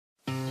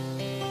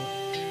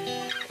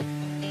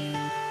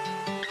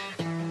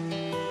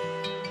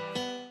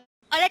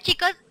Hola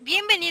chicos,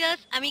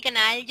 bienvenidos a mi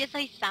canal, yo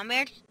soy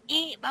Summers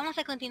y vamos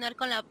a continuar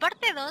con la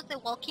parte 2 de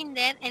Walking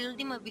Dead, el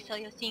último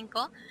episodio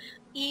 5.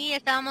 Y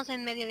estábamos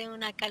en medio de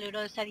una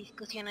calurosa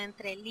discusión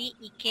entre Lee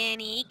y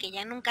Kenny, que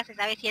ya nunca se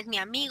sabe si es mi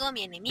amigo,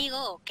 mi enemigo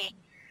o qué.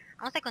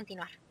 Vamos a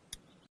continuar.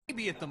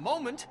 Maybe at the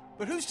moment,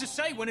 but who's to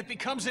say when it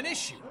becomes an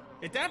issue?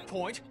 At that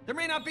point, there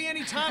may not be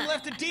any time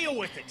left to deal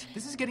with it.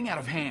 This is getting out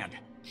of hand.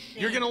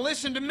 You're gonna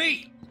listen to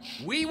me.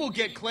 We will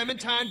get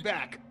Clementine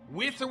back,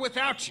 with or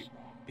without you.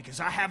 Because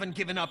I haven't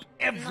given up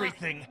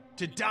everything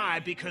to die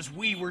because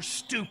we were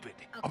stupid.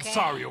 Okay. I'm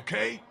sorry,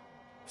 okay?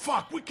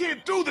 Fuck, we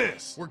can't do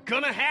this! We're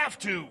gonna have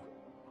to.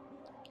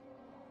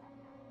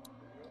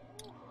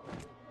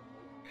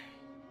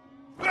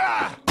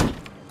 Ah!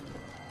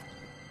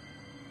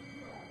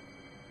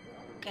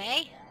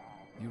 Okay.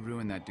 You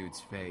ruined that dude's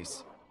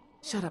face.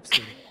 Shut up,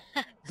 sweetie.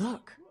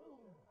 Look.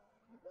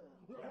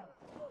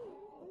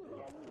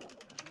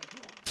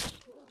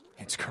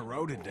 It's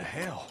corroded to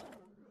hell.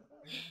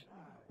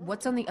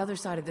 What's on the other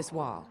side of this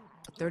wall?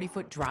 A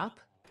 30-foot drop?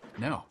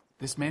 No,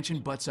 this mansion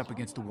butts up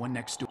against the one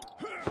next door.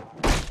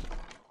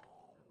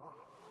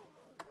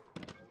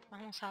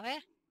 Vamos a ver.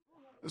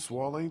 This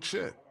wall ain't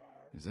shit.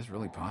 Is this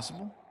really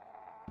possible?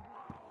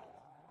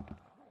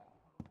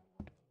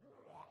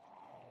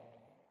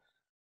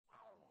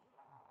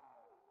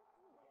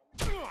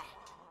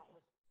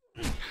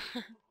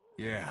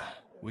 Yeah,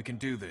 we can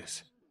do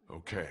this.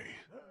 Okay.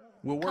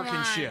 We'll work Come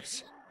in on.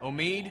 shifts.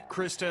 Omid,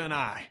 Krista, and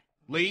I.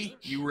 Lee,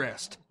 you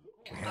rest.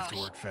 We have to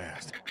work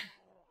fast.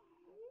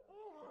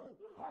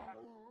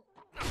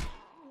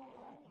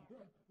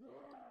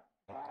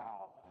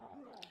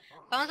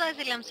 Vamos a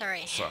decirle I'm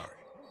sorry. Sorry.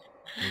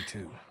 Me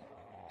too.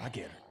 I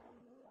get it.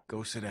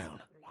 Go sit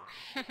down.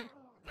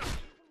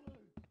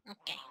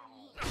 Ok.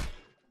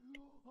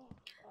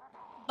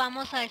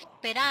 Vamos a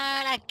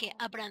esperar a que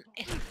abran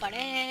esa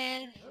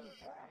pared.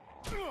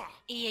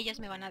 Y ellos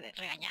me van a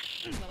regañar.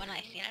 Me van a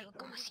decir algo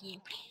como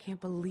siempre.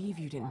 Can't believe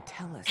you didn't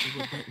tell us you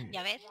were bitten.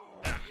 ¿Ya ves?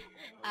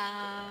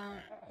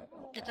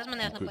 De todas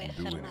maneras no puedes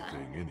Couldn't do hacer nada.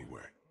 anything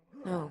anyway.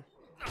 No,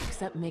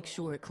 except make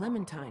sure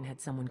Clementine had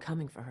someone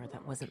coming for her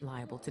that wasn't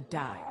liable to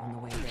die on the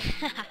way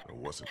there. I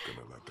wasn't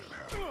gonna let that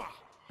happen.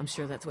 I'm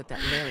sure that's what that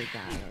Larry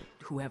guy or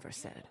whoever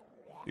said.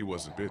 He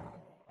wasn't bitten.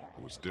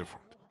 It was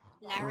different.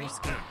 Larry.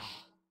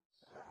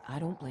 I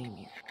don't blame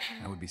you.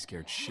 I would be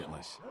scared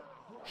shitless.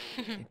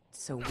 It's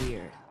so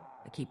weird.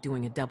 I keep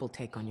doing a double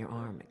take on your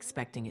arm,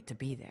 expecting it to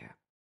be there.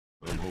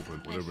 I'm hoping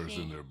whatever's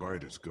in their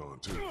bite is gone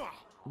too.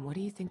 What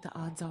do you think the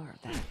odds are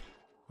of that?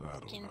 I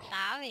don't ¿Quién know.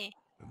 sabe?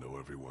 I know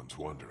everyone's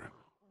wondering.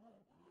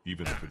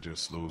 Even if it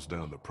just slows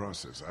down the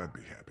process, I'd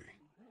be happy.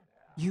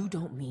 You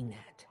don't mean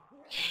that.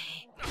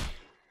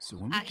 So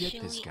when we get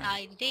this Actually, guy,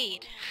 I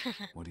did.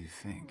 what do you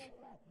think?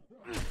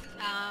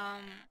 No.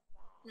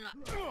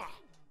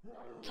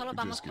 Solo We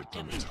vamos just por get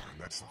Clementine. Clementine,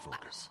 that's the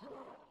focus.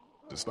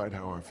 Despite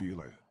how I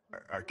feel,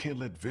 I can't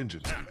let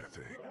vengeance be the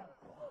thing.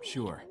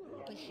 Sure,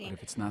 Pues but sí.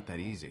 if it's not that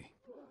easy.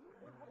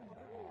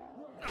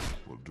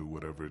 We'll do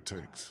whatever it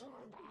takes.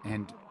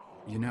 And,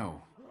 you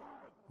know,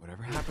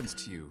 whatever happens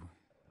to you,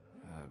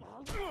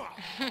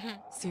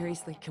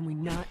 Seriously, can we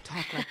not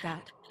talk like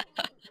that?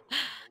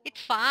 It's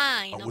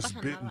fine. I No was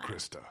pasa bitten, nada.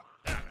 Krista.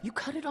 You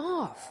cut it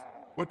off.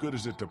 What good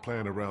is it to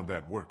plan around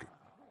that working?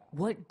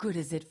 What good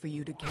is it for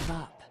you to give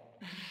up?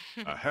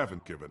 I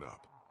haven't given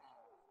up.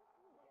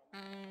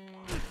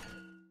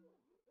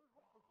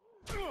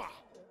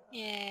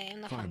 Yeah,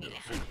 una Find her familia.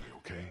 a family,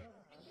 okay?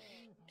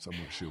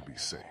 Somewhere she'll be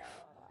safe.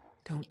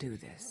 Don't do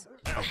this.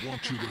 I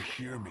want you to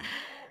hear me.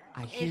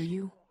 I hear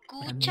you,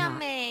 but I'm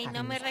not Escúchame y no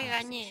having me this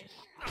conversation. regañes.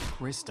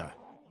 Krista,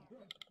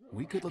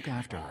 we could look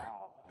after her.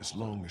 As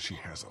long as she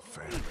has a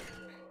family.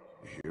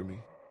 You hear me?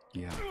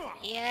 Yeah,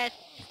 Yes,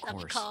 Of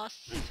of course.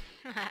 course.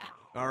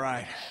 All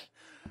right.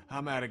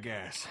 I'm out of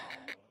gas.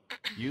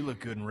 You look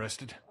good and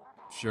rested.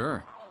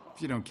 sure,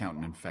 if you don't count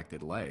an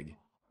infected leg.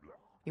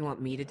 You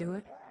want me to do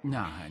it?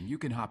 Nah, and you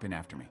can hop in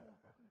after me.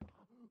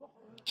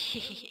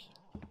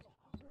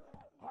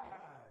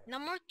 No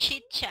more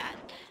chit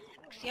chat.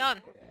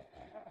 Acción.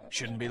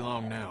 Shouldn't be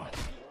long now.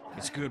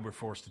 It's good we're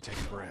forced to take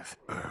a breath.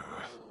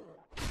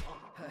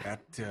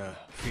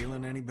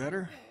 Feeling any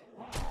better?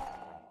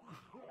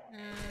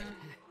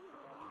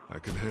 I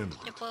can handle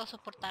Yo it. puedo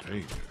soportarlo.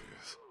 Pain,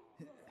 that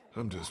is.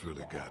 I'm just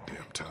really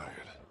goddamn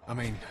tired. I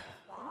mean,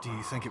 do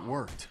you think it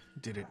worked?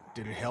 Did it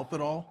help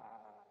at all?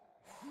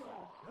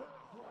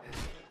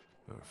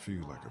 I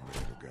feel like a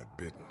man who got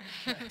bitten.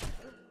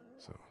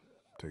 So,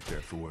 take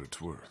that for what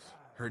it's worth.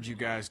 Heard you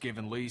guys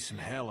giving Lee some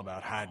hell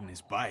about hiding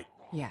his bite.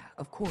 Yeah,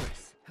 of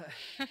course.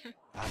 I'd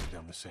have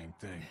done the same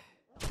thing.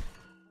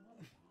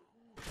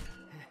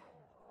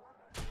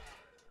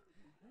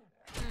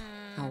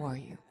 How are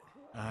you?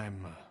 I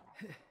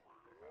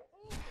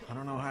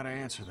don't know how to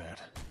answer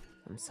that.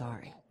 I'm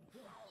sorry.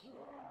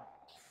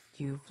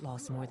 You've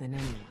lost more than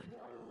anyone.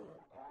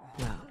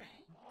 Well,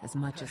 as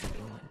much as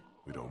anyone.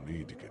 We don't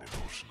need to get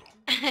emotional.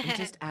 I'm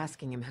just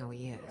asking him how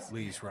he is.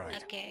 Lee's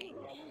right. Okay.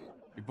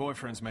 Your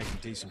boyfriend's making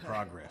decent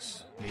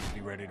progress. Need to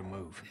be ready to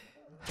move.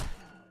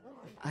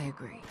 I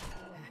agree.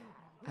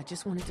 I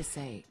just wanted to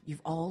say,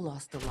 you've all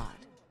lost a lot.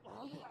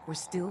 We're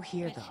still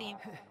here, Pues though. sí.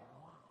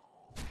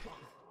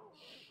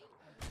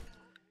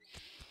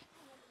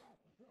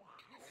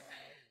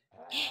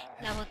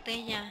 La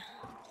botella.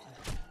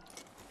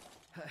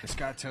 This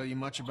guy tell you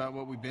much about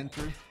what we've been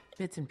through?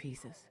 Bits and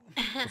pieces.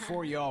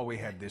 Before y'all, we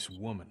had this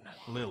woman,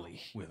 Lily,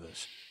 with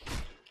us.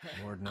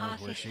 Lord knows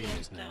where she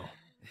is now.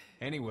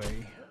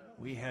 Anyway,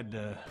 we had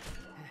to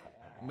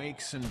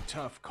make some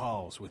tough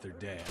calls with her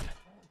dad.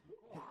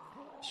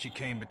 She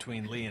came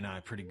between Lee and I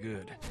pretty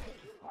good.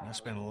 And I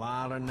spent a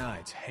lot of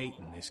nights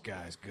hating this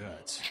guy's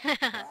guts.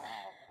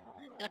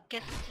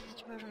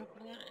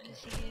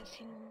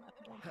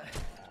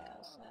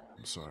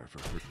 I'm sorry for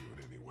hurting you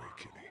in any way,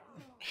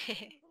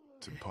 Kitty.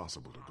 It's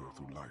impossible to go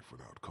through life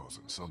without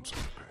causing some sort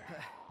of pain.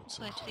 But Pues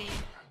sometimes sí.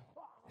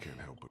 I can't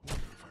help but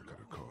wonder if I could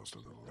have caused a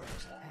little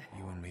less.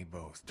 You and me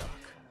both, Doc.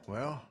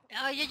 Well,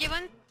 Oye,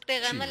 llevan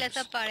pegándole a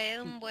esa Cheers. pared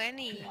un buen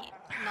y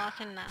no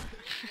hacen nada.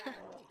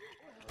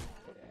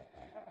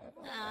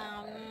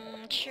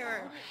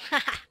 Sure.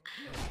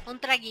 Un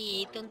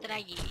traguito, un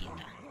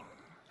traguito.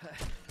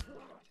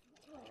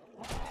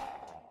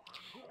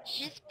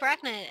 She's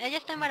pregnant. Ella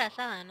está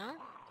embarazada, ¿no?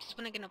 Se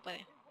supone que no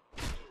puede.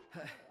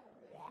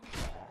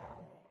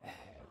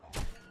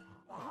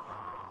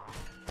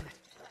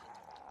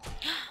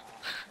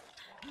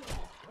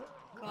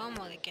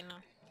 ¿Cómo de que no?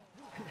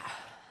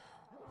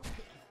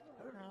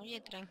 Oye,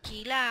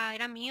 tranquila,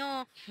 era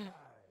mío.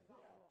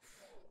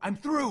 I'm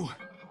through!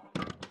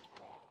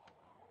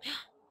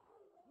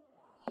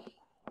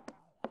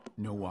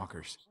 No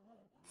walkers.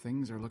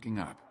 Things are looking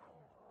up.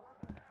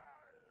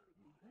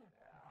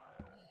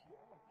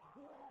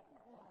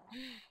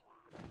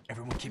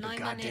 everyone keep No a hay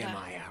goddamn manera.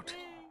 eye out.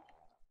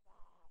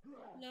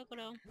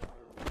 Logro.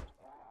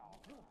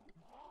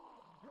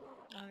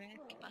 A ver,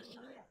 ¿qué pasa?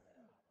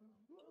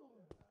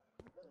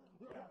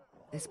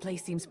 This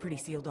place seems pretty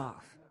sealed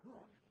off.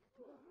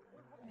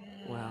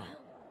 Well,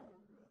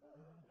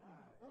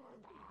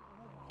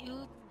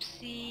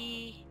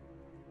 Upsi.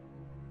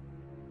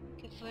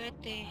 Qué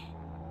fuerte.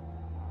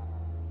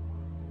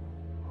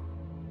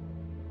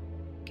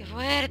 Qué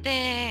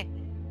fuerte.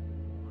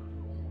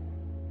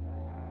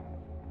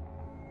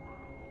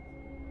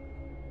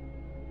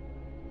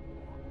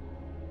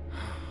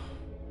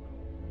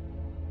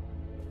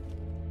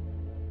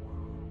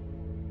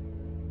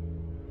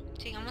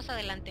 Sigamos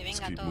adelante, Let's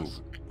venga keep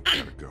todos. moving.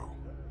 Gotta go.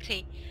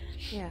 Sí.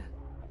 yeah.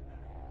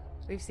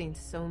 We've seen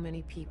so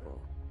many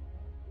people.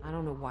 I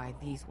don't know why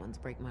these ones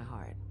break my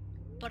heart.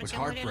 Porque What's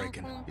murieron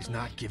heartbreaking juntos. is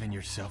not giving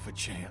yourself a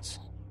chance.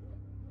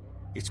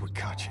 It's what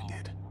Katya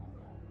did.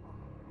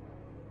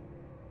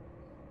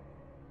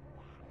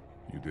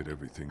 You did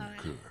everything you Alright.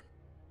 could.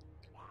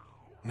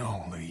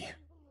 No, Lee.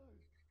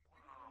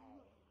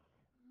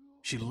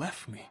 She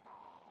left me.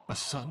 A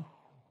son.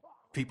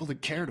 People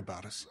that cared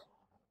about us.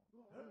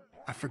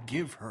 I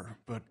forgive her,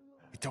 but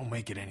it don't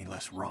make it any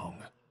less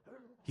wrong.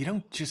 You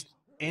don't just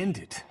end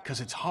it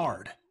because it's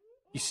hard.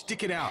 You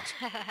stick it out,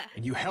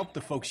 and you help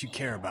the folks you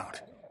care about.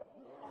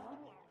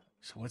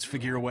 So let's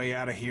figure a way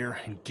out of here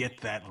and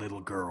get that little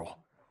girl.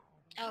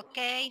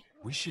 Ok.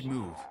 We should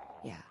move.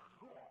 Yeah.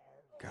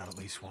 Got at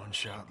least one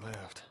shot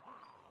left.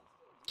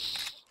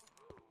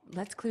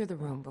 Let's clear the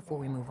room before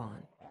we move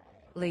on.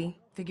 Lee,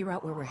 figure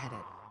out where we're headed.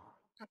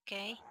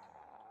 Ok.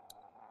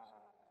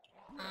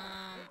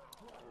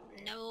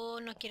 No,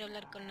 no quiero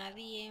hablar con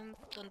nadie.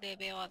 ¿Dónde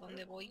veo a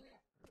dónde voy?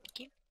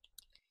 Aquí.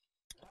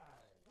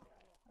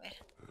 A ver.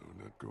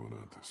 We're not going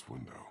out this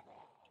window.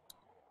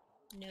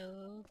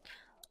 Nope.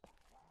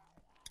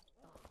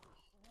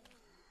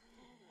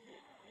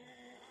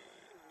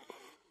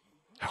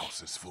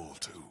 House is full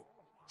too.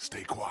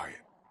 Stay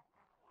quiet.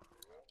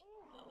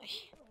 Ay.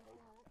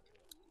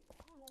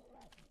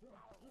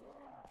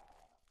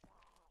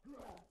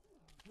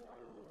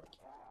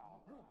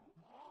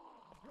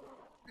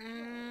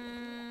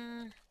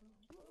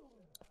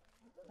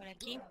 Por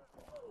aquí.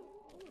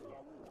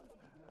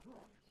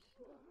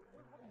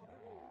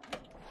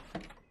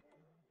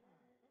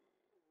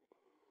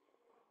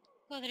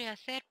 Podría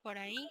ser por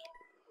ahí.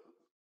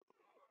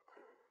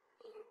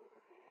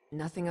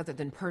 Nothing other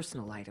than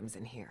personal items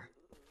in here.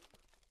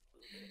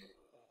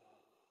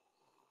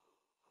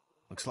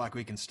 Looks like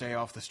we can stay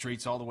off the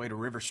streets all the way to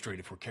River Street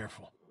if we're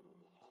careful.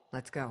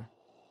 Let's go.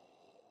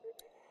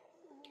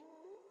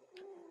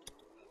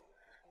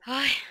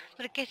 Ay,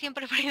 ¿por qué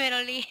siempre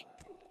primero Lee?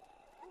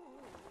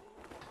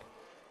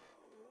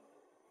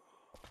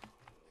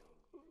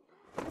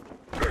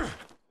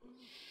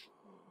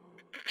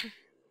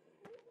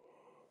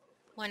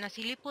 Bueno,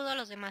 si Lee pudo,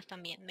 los demás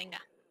también.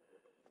 Venga.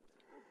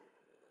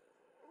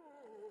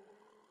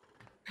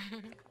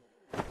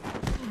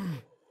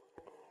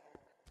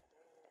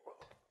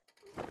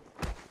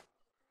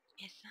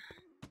 Esa.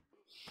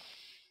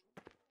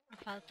 Me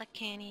falta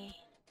Kenny.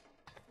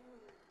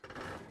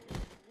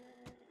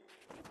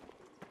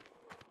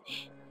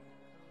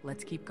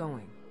 Let's keep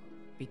going.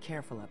 Be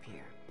careful up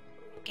here.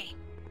 Ok.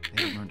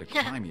 They haven't learned to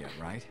climb yet,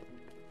 right?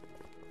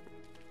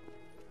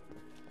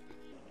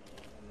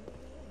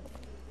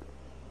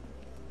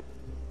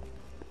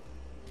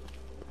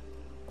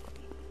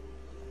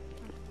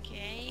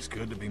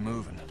 good to be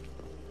moving.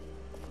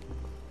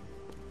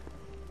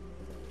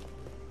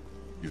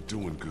 You're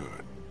doing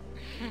good.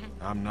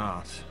 I'm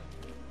not,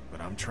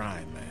 but I'm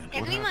trying, man.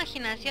 Es mi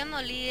imaginación,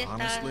 Oli está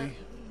Honestly,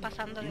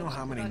 pasando. you know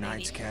how many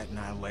nights Kat and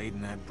I laid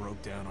in that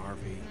broke-down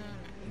RV?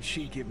 And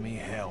she'd give me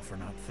hell for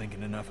not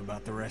thinking enough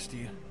about the rest of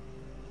you.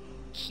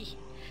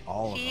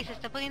 All of Sí, them. se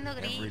está poniendo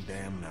gris. Every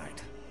damn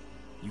night.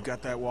 You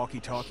got that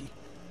walkie-talkie?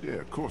 Yeah,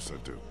 of course I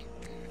do.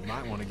 You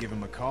might want to give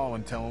him a call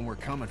and tell him we're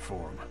coming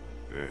for him.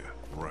 Yeah,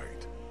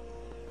 right.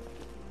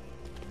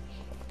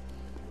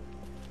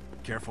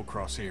 Careful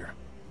cross here.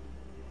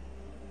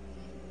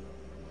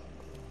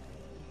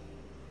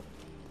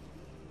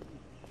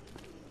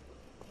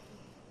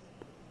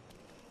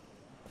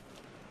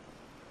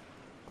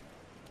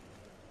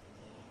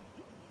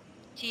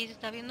 Sí, se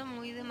está viendo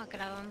muy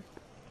demacradón.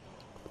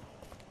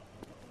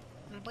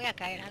 Me voy a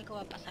caer, algo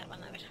va a pasar,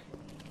 van a ver.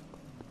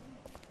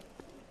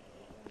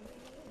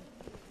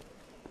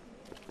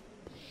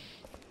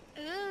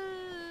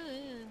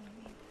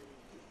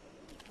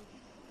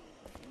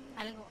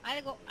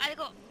 Algo.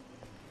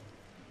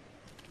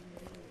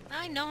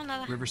 Ay, no,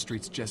 nada. River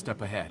Street's just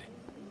up ahead.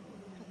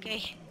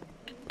 Ok.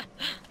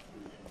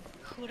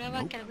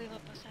 Juraba que algo iba a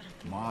pasar.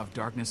 Maw of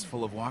darkness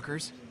full of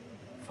walkers?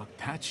 Fuck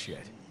that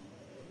shit.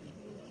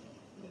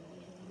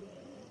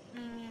 I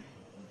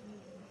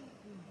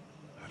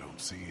don't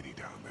see any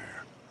down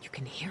there. You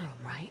can hear them,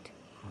 right?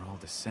 We're all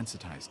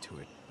desensitized to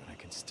it, but I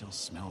can still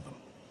smell them.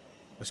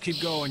 Let's keep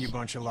going, you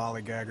bunch of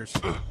lollygaggers.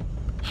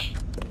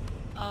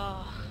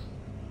 Oh.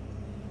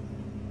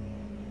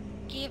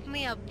 Give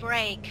me a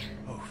break.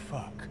 Oh,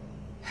 fuck.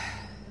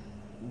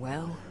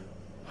 Well,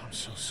 I'm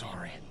so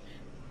sorry.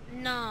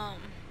 No.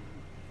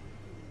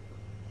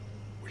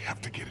 We have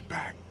to get it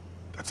back.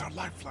 That's our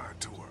lifeline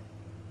to her.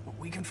 Well,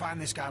 we can find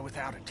this guy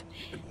without it.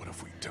 And what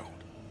if we don't?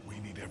 We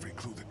need every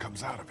clue that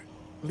comes out of it.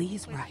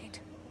 Lee's right.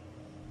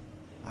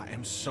 I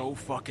am so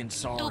fucking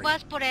sorry. Tú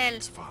vas por él.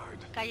 It's fine.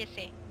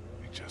 Cállese.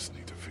 We just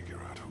need to figure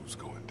out who's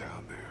going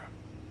down there.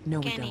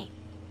 No, we Kenny. don't.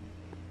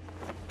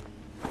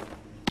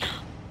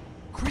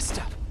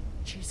 Krista!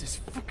 Jesus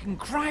fucking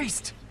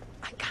Christ!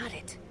 I got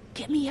it.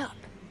 Get me up.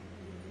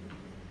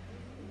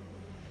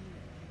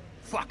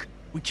 Fuck,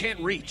 we can't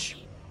reach.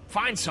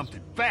 Find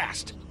something,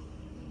 fast.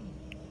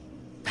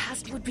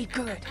 Fast would be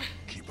good.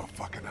 Keep a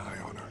fucking eye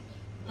on her.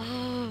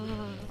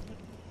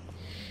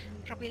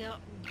 Rápido.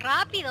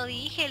 Rápido,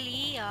 dije,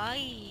 Lee.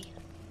 Ay.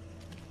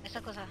 Esa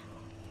cosa.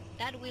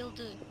 That will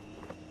do.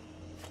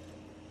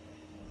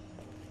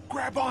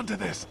 Grab onto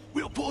this.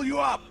 We'll pull you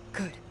up.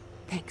 Good.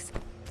 Thanks.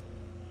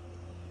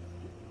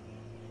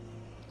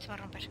 Se va a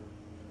romper.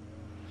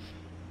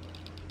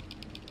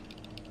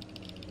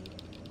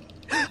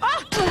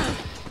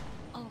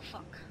 Oh,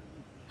 fuck.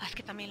 Ah, es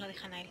que también lo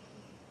dejan a él.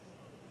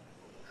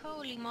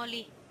 Holy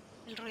moly.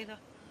 El ruido.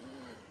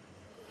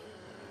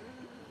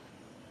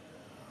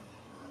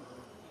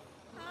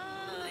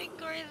 Ay,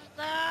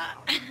 Krista.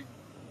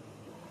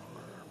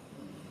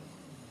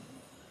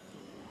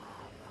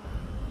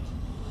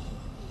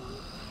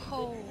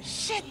 Oh.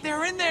 Shit,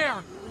 they're in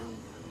there!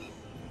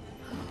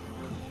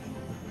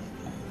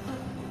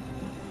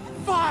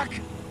 Fuck!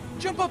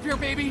 Jump up here,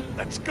 baby!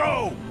 Let's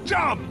go.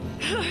 Jump.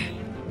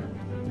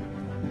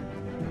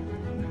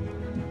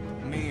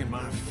 Me and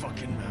my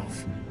fucking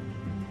mouth.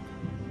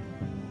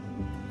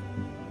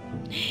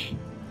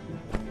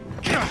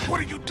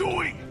 What are you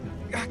doing?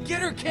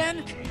 Get her,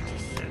 Ken! Can't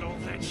just said all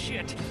that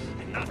shit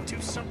and not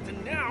do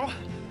something now.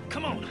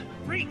 Come on,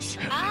 reach.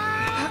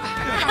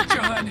 Ah.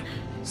 Gotcha, hun!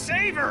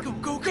 Save her.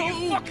 Go, Do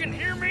you fucking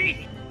hear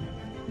me?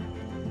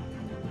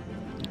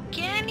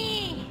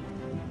 Kenny.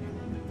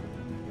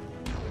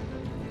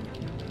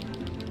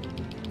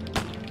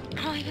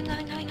 Ay, venga,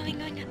 venga, venga,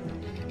 venga, venga.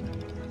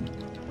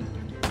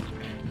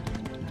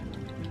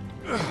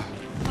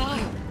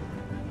 Ay.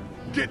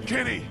 Get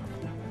Kenny.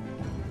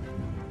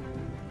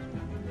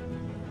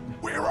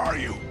 Where are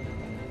you?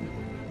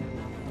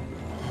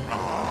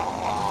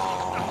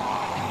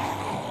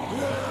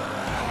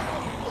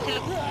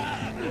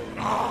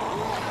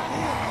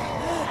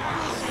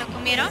 ¿Se lo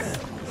comieron?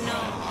 No.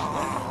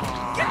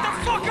 Get the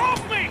fuck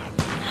off me!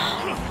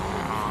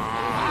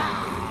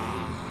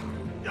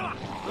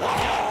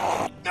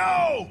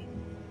 No!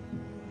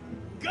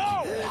 Go!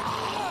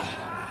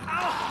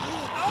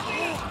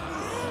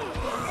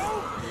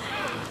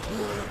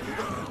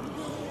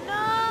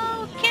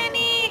 No,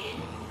 Kenny.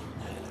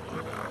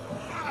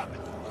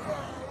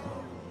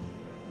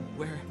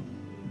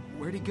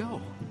 Where'd he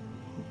go?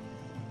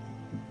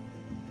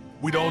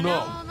 We don't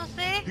know. No, no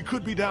sé. He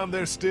could be down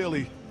there still.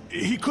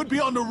 He could be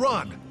on the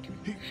run.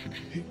 He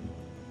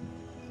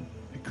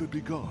could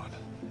be gone.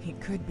 He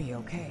could be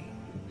okay.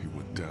 He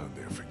went down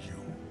there for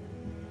you.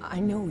 I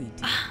know he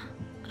did.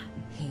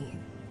 He...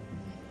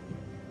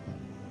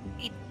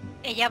 Y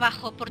ella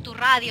bajó por tu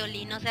radio,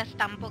 Lee. No seas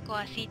tampoco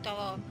así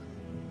todo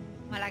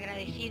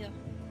malagradecido.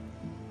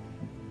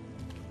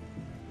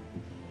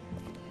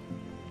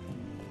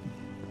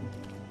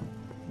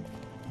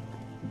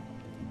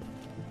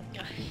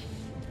 Ay,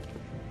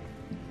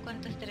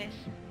 cuánto estrés.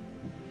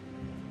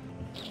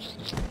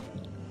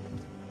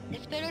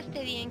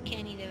 hiciste bien,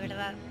 Kenny, de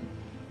verdad.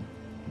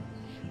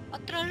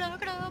 Otro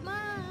logro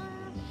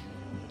más.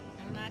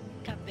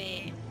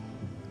 Macabe.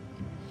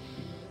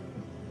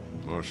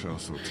 Marsh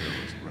House Hotel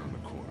is around the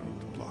corner of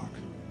the block.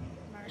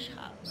 Marsh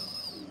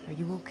House. Are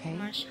you okay?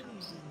 Marsh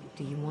House.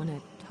 Do you want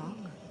to talk?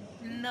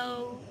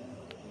 No.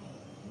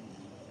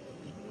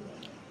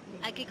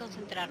 Hay que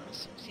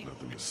concentrarnos. Sí.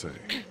 Nothing to say.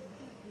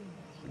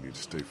 We need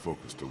to stay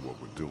focused on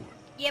what we're doing.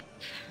 Yep.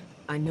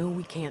 I know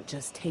we can't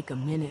just take a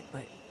minute,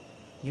 but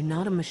you're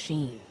not a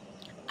machine.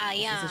 I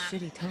am. This is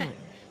a shitty time.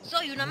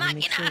 Soy una I wanna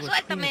make máquina, sure we're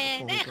suéltame,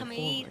 clear before we go déjame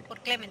ir forward. por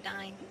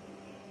Clementine.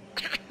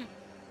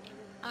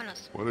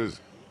 Vámonos. What is it?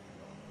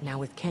 Now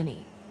with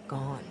Kenny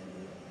gone,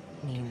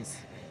 means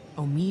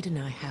Omid and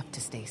I have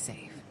to stay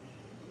safe.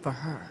 For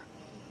her.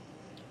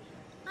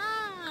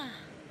 Ah.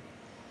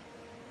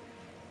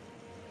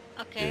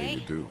 Yeah, Okay. you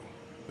do.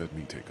 Let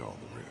me take all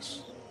the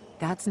risks.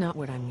 That's not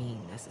what I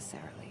mean,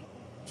 necessarily.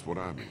 That's what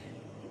I mean.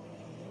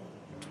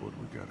 It's what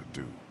we gotta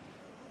do.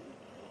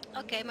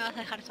 Okay, me vas a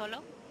dejar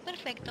solo. We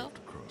Perfecto. have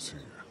to cross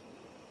here.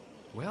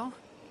 Well,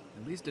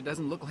 at least it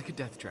doesn't look like a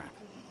death trap.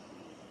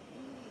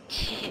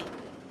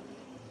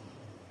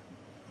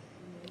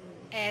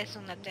 Es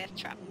una death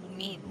trap.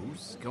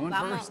 Who's going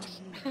Vamos.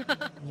 first?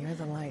 You're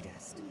the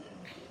lightest.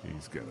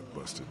 He's got a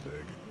busted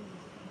leg.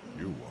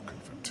 You're walking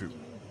for two.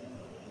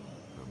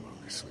 I'm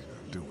obviously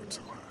not doing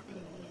so hot.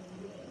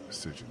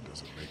 Decision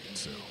doesn't make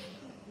itself.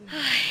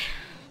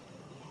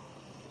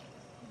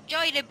 Yo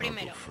iré I'll go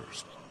primero.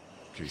 first,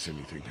 in case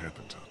anything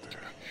happens out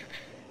there.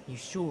 You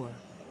sure?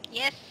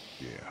 Yes.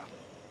 Yeah.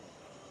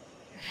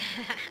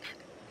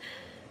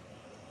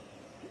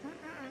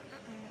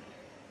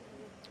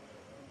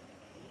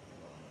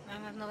 Nada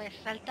más no vayas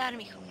a saltar,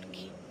 mijo,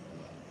 porque...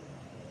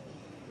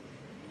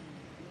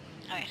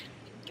 A ver,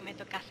 ¿qué me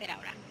toca hacer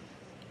ahora?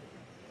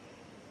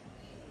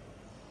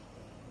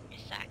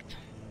 Exacto.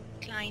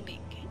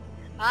 Climbing.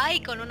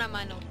 Ay, con una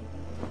mano.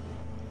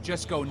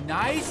 Just go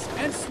nice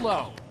and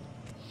slow.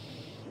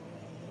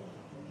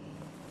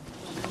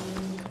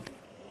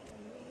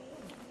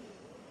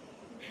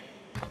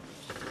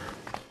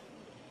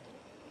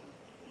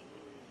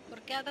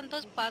 ¿Por qué da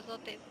tantos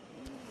pasotes?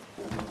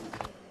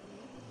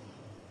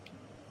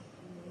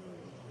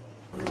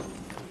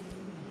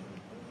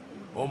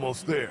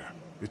 Almost there.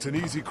 It's an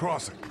easy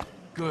crossing.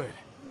 Good.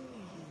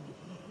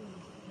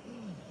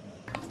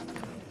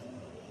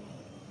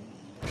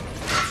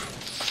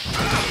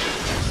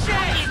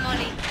 ¡Ay,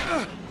 Molly!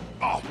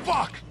 Oh,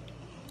 fuck!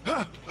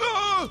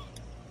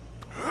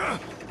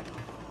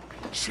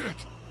 Shit.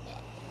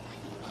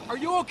 Are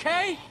you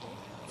okay?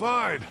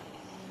 Fine.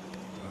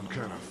 I'm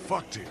kind of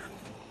fucked here.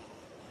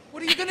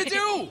 What are you gonna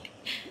do?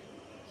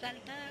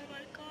 Salta al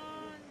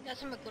balcón. Ya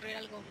se me ocurrió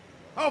algo.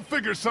 I'll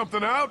figure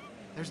something out.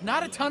 There's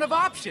not a ton of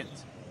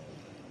options.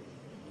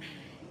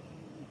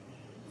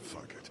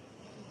 Fuck it.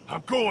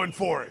 I'm going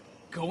for it.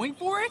 Going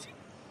for it?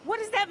 What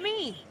does that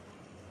mean?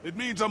 It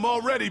means I'm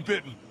already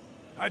bitten.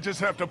 I just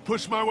have to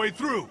push my way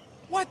through.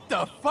 What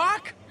the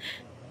fuck?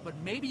 But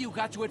maybe you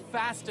got to it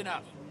fast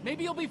enough.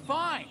 Maybe you'll be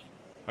fine.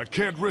 I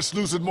can't risk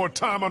losing more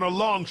time on a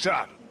long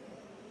shot.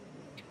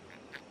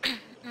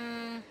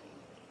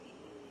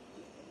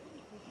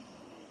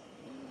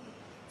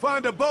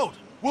 Find a boat.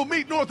 We'll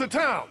meet north of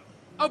town.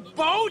 A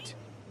boat?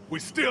 We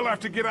still have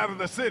to get out of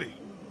the city.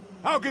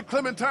 I'll get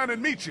Clementine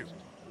and meet you.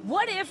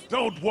 What if...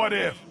 Don't what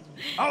if.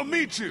 I'll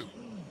meet you.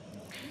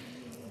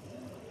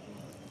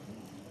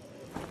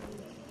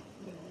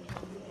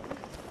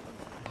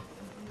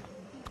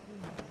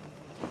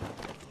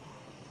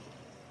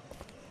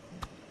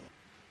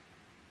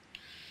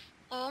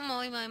 Oh,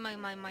 my.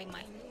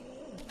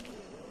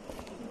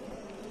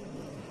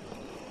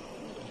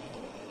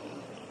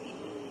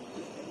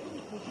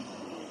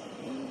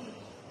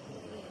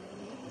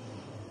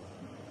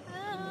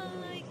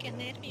 Ay, qué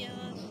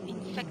nervios.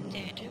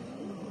 Infected.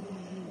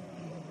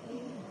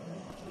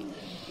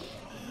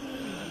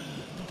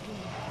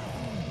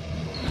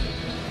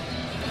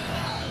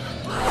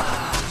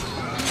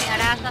 Me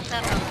harás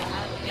hacerlo,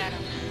 ¿verdad? Claro.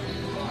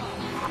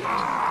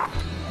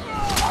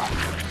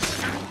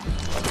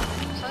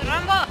 ¡Soy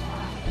Rambo!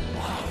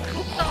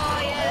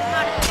 ¡Soy el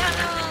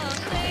marciano!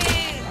 ¡Sí!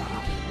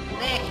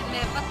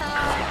 ¡Déjenme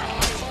pasar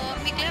por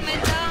mi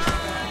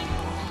Clementine!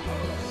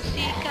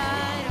 Música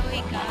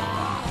heroica.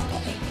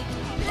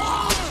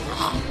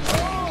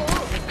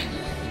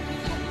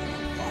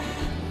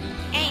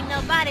 Ain't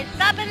nobody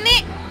stopping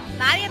me.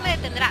 Nadie me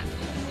detendrá.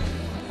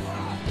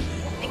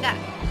 Venga.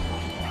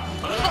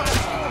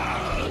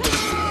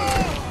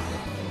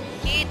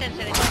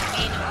 Quítense de mi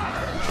camino.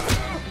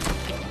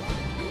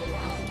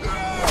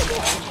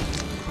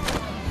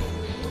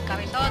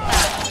 Cabezota,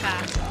 loca.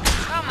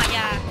 Toma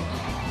ya.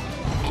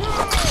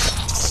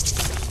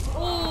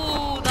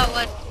 That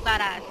was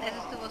badass. Eso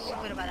estuvo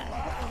super badass.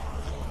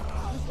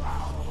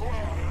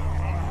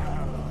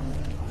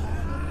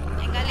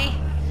 Venga, Lee.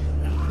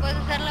 Puedes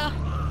hacerlo.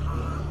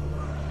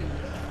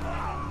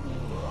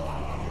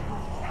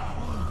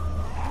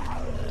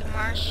 The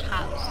Marsh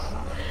House.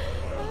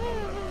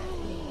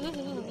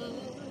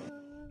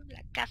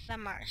 La casa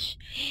Marsh.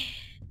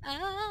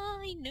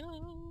 Ay,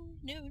 no,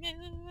 no,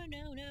 no,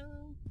 no,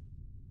 no.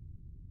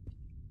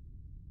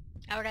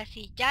 Ahora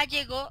sí, ya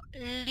llegó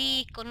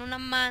Lee con una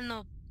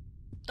mano.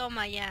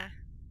 Toma ya.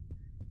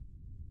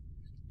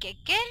 ¿Qué?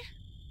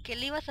 ¿Qué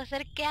le ibas a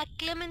hacer qué a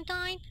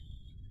Clementine?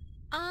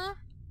 Ah.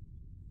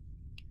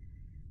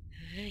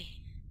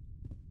 Ay.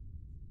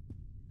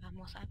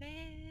 Vamos a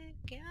ver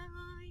qué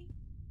hay.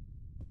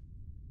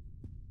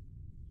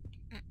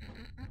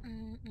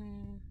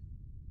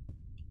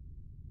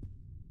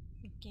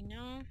 Aquí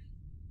no.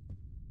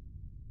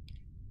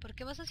 ¿Por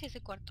qué vas hacia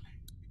ese cuarto?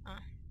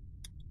 Ah.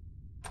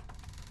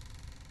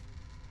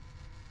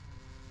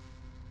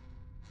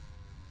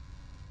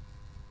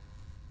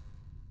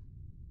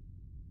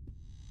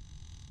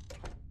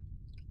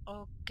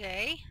 Ok.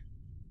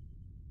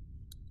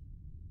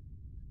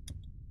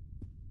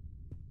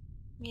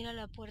 Mira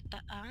la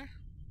puerta A.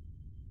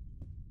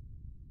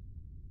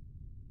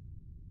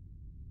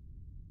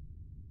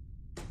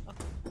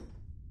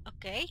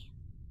 Ok.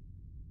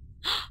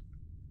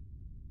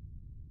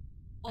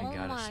 Oh I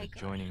got us my god.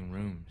 adjoining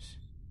rooms.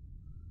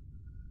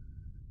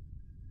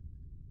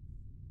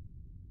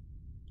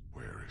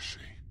 Where is she?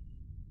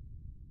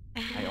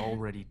 I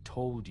already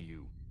told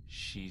you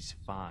she's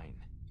fine.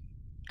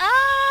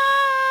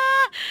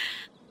 ¡Ah!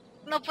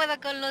 No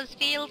puedo con los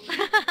feels.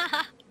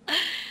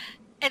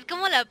 Es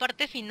como la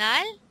parte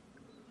final.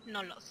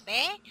 No lo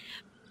sé.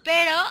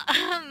 Pero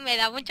me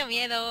da mucho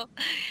miedo.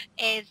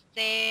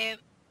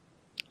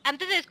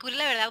 Antes de descubrir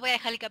la verdad voy a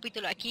dejar el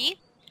capítulo aquí.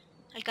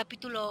 El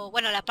capítulo,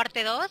 bueno, la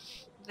parte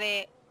 2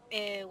 de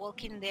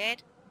Walking Dead,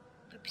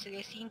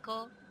 episodio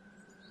 5.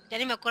 Ya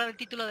ni me acuerdo el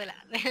título del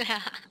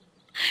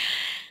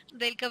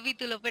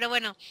capítulo, pero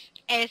bueno,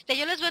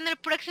 yo los veo en el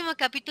próximo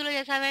capítulo,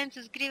 ya saben,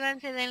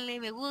 suscríbanse, denle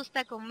me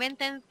gusta,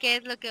 comenten qué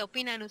es lo que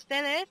opinan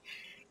ustedes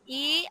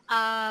y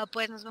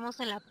pues nos vemos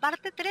en la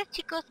parte 3,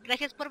 chicos.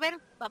 Gracias por ver,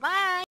 bye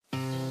bye.